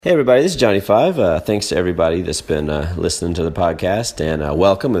Hey everybody, this is Johnny Five. Thanks to everybody that's been listening to the podcast, and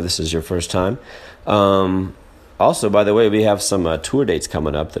welcome if this is your first time. Also, by the way, we have some tour dates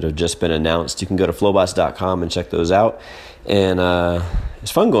coming up that have just been announced. You can go to flowbots.com and check those out. And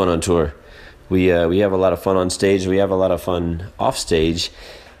it's fun going on tour. We have a lot of fun on stage. We have a lot of fun off stage.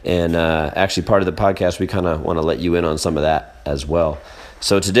 And actually, part of the podcast, we kind of want to let you in on some of that as well.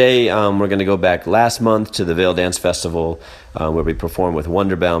 So today we're going to go back last month to the Vail Dance Festival where we performed with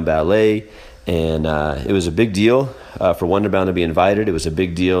Wonderbound Ballet, and it was a big deal for Wonderbound to be invited. It was a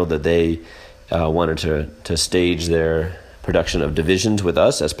big deal that they wanted to stage their production of Divisions with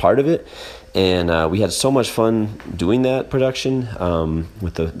us as part of it, and we had so much fun doing that production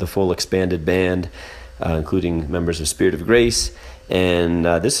with the full expanded band, including members of Spirit of Grace, and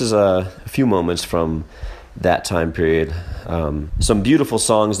this is a few moments from that time period. Some beautiful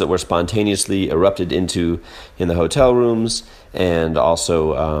songs that were spontaneously erupted into in the hotel rooms, and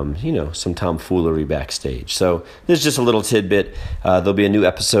also some tomfoolery backstage. So this is just a little tidbit. There'll be a new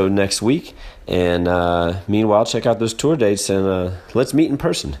episode next week, and meanwhile check out those tour dates, and let's meet in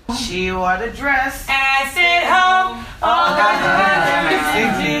person. She wore the dress and I sit home all the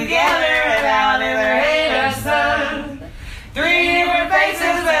together and out in the rain or sun. Three different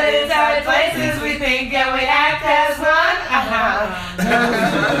faces, but inside places we think and we act as one.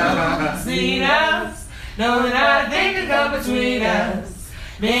 Seen us, no nothing to go between us.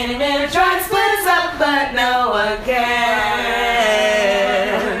 Many men have tried to split us up, but no one can.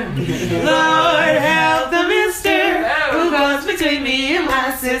 Lord help the mister who goes between me and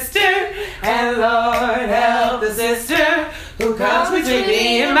my sister. And Lord help the sister who comes between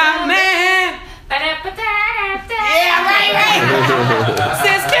me and my man. Yeah, right.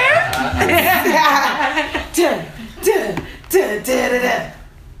 Sister.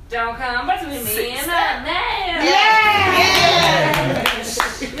 Don't come between me and that man.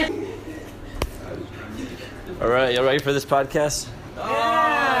 All right, y'all ready for this podcast?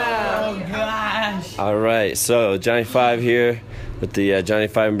 Oh gosh. All right, so Johnny Five here with the Johnny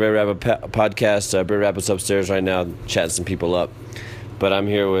Five and Brer Rabbit podcast. Brer Rabbit's upstairs right now chatting some people up, but I'm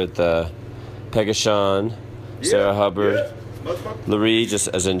here with Pegashawn, Sarah Hubbard, Laree, just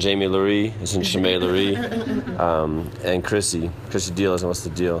as in Jamie Laree, as in Shemay Laree, and Chrissy Deal, as in what's the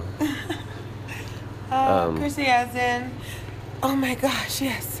deal? Chrissy as in, oh my gosh,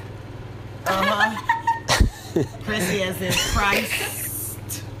 yes. Chrissy as in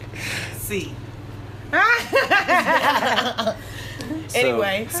Christ. See.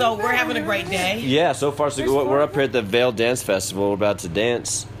 Anyway, so we're having a great day. Yeah, so far so good. We're up here at the Vail Dance Festival. We're about to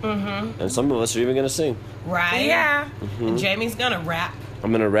dance, and some of us are even going to sing. Right? Yeah. And Jamie's going to rap.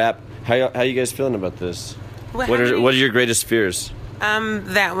 I'm going to rap. How you guys feeling about this? What are your greatest fears?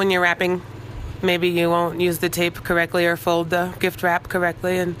 That when you're rapping, maybe you won't use the tape correctly or fold the gift wrap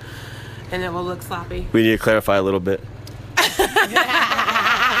correctly, and it will look sloppy. We need to clarify a little bit.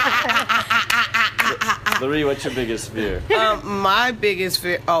 Laree, what's your biggest fear? My biggest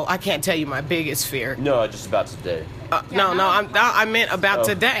fear. Oh, I can't tell you my biggest fear. No, just about today. I meant about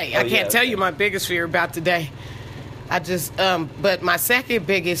today. I can't tell you my biggest fear about today. But my second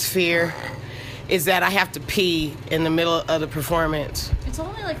biggest fear is that I have to pee in the middle of the performance. It's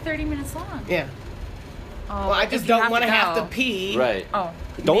only like 30 minutes long. Yeah. Oh, Well, I just don't want to have to pee. Right. Oh.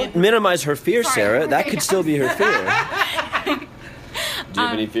 Don't minimize her fear, Sorry. Sarah. That could still be her fear. Do you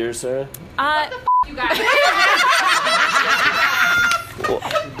have any fears, Sarah? You guys.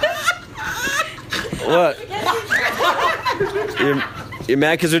 What? You're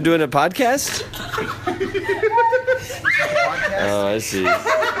mad because they're doing a podcast? Oh, I see.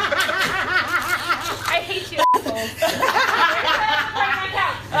 I hate you.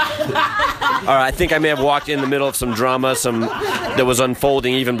 All right, I think I may have walked in the middle of some drama, that was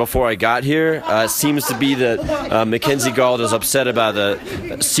unfolding even before I got here. It seems to be that Mackenzie Gauld is upset about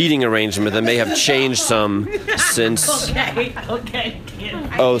the seating arrangement that may have changed some since. Okay.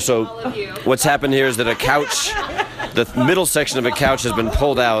 Oh, so what's happened here is that the middle section of a couch has been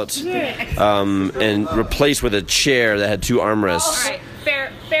pulled out and replaced with a chair that had two armrests. All right.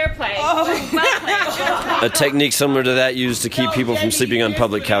 Fair play. Well played. A technique similar to that used to keep people from sleeping on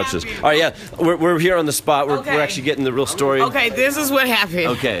public couches. All right, yeah, we're here on the spot. We're actually getting the real story. Okay, this is what happened.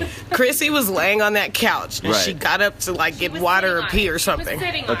 Okay. Chrissy was laying on that couch, and Right. she got up to get water or pee or something.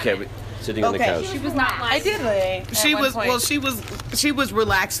 Sitting on the couch. She was not lying. I did lay. She was she was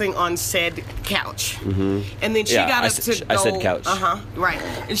relaxing on said couch, and then she got up to go. I said couch. Right,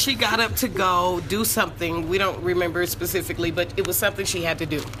 and she got up to go do something. We don't remember specifically, but it was something she had to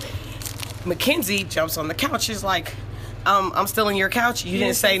do. Mackenzie jumps on the couch. She's like, I'm still in your couch. You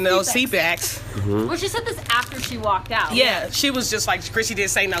didn't say no seat backs. Well, she said this after she walked out. Yeah, she was just like, Chrissy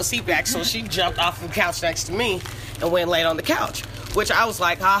didn't say no seat backs, so she jumped off the couch next to me and went and laid on the couch, which I was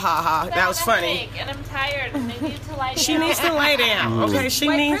like, ha, ha, ha. That was funny. And I'm tired, and I need to lie down. She needs to lay down, okay? She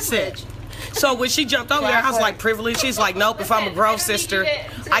White needs privilege. it. So when she jumped over there, I was like, privilege? She's like, nope, if I'm a Grove sister,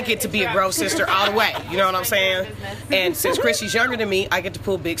 I get to be a Grove sister all the way. You know what I'm saying? And since Chrissy's younger than me, I get to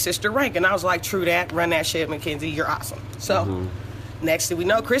pull big sister rank. And I was like, true that, run that shit, Mackenzie, you're awesome. So next thing we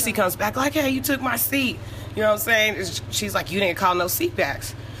know, Chrissy comes back like, hey, you took my seat. You know what I'm saying? She's like, you didn't call no seat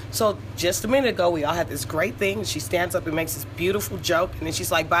backs. So just a minute ago, we all had this great thing. She stands up and makes this beautiful joke. And then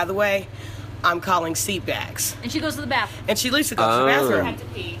she's like, by the way, I'm calling seat backs. And she goes to the bathroom. And she leaves to go to the bathroom. Had to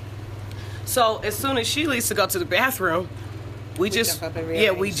pee. So as soon as she leaves to go to the bathroom, we jump up and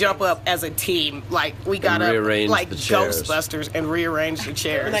rearrange we jump up as a team. Like we got up like the chairs. Ghostbusters and rearranged the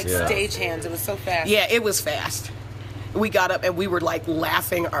chairs. Like stagehands. It was so fast. Yeah, it was fast. We got up and we were like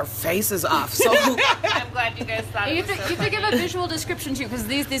laughing our faces off. So I'm glad you guys thought you have to give a visual description too, because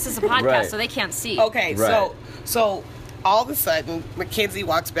this is a podcast, Right. so they can't see. okay, Right. so all of a sudden, Mackenzie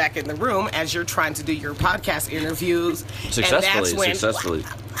walks back in the room as you're trying to do your podcast interviews. Successfully.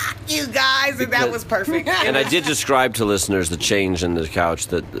 You guys, and that was perfect. And I did describe to listeners the change in the couch.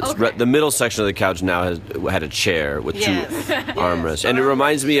 That Okay. the middle section of the couch now had a chair with two armrests. And it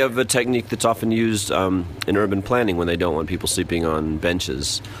reminds me of a technique that's often used in urban planning when they don't want people sleeping on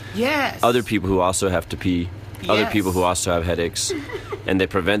benches. Yes. Other people who also have to pee, other Yes. people who also have headaches, and they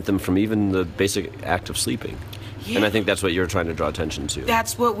prevent them from even the basic act of sleeping. And I think that's what you're trying to draw attention to.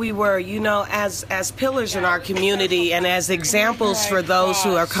 That's what we were, as pillars in our community and as examples for those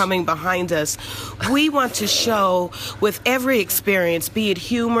who are coming behind us. We want to show with every experience, be it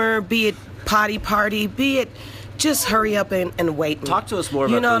humor, be it potty party, be it just hurry up and wait. Talk to us more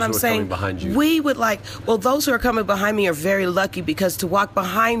about those who are coming behind you. We would those who are coming behind me are very lucky because to walk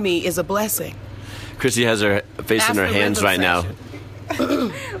behind me is a blessing. Chrissy has her face in her Ask the hands right now. section.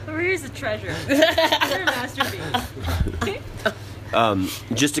 Maria's a treasure. You're a masterpiece.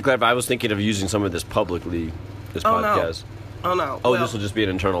 Just to clarify, I was thinking of using some of this publicly, this Oh, no. podcast. Oh, no. Oh, Well- this will just be an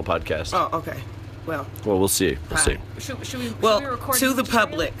internal podcast. Oh, okay. Well, Well, we'll see. We'll see. Should we well, record to the this material?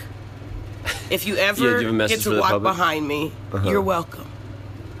 public, if you Yeah, ever do you have a message get for to the walk public? behind me, you're welcome.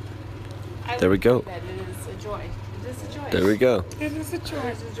 There we go. It is a joy. It is a joy. There we go. It is a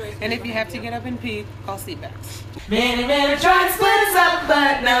choice. And if you have to get up and pee, call seatbacks. Many men try to split us up,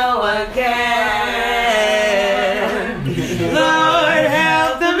 but no one can. Lord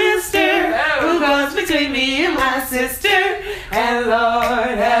help the mister who goes between me and my sister. And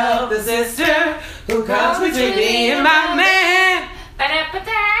Lord help the sister who comes between me and my man. Yeah,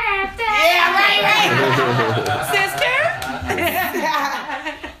 right. Sister.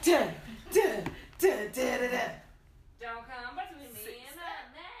 Don't come between me and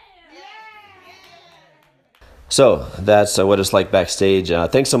that man. So that's what it's like backstage.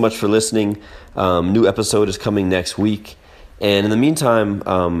 Thanks so much for listening. New episode is coming next week. And in the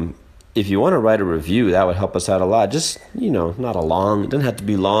meantime, if you want to write a review, that would help us out a lot. Just, not it doesn't have to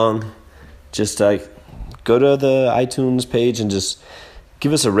be long. Just go to the iTunes page and just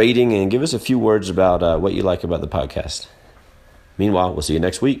give us a rating and give us a few words about what you like about the podcast. Meanwhile, we'll see you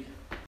next week.